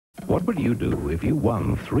What would you do if you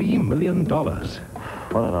won $3 million?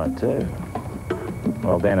 What did I do?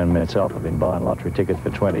 Well, Dan and myself have been buying lottery tickets for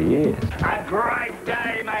 20 years. A great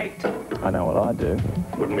day, mate. I know what I'd do.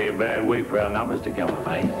 Wouldn't be a bad week for our numbers to come up,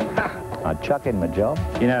 mate. I'd chuck in my job.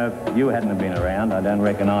 You know, if you hadn't have been around, I don't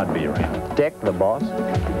reckon I'd be around. Deck the boss.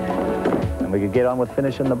 And we could get on with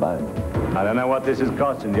finishing the boat. I don't know what this is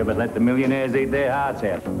costing you, but let the millionaires eat their hearts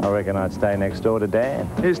out. I reckon I'd stay next door to Dan.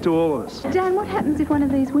 Here's to all of us. Dan, what happens if one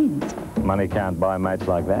of these wins? Money can't buy mates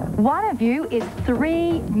like that. One of you is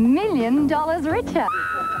 $3 million richer.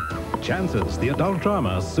 Chances, the adult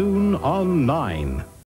drama, soon on 9.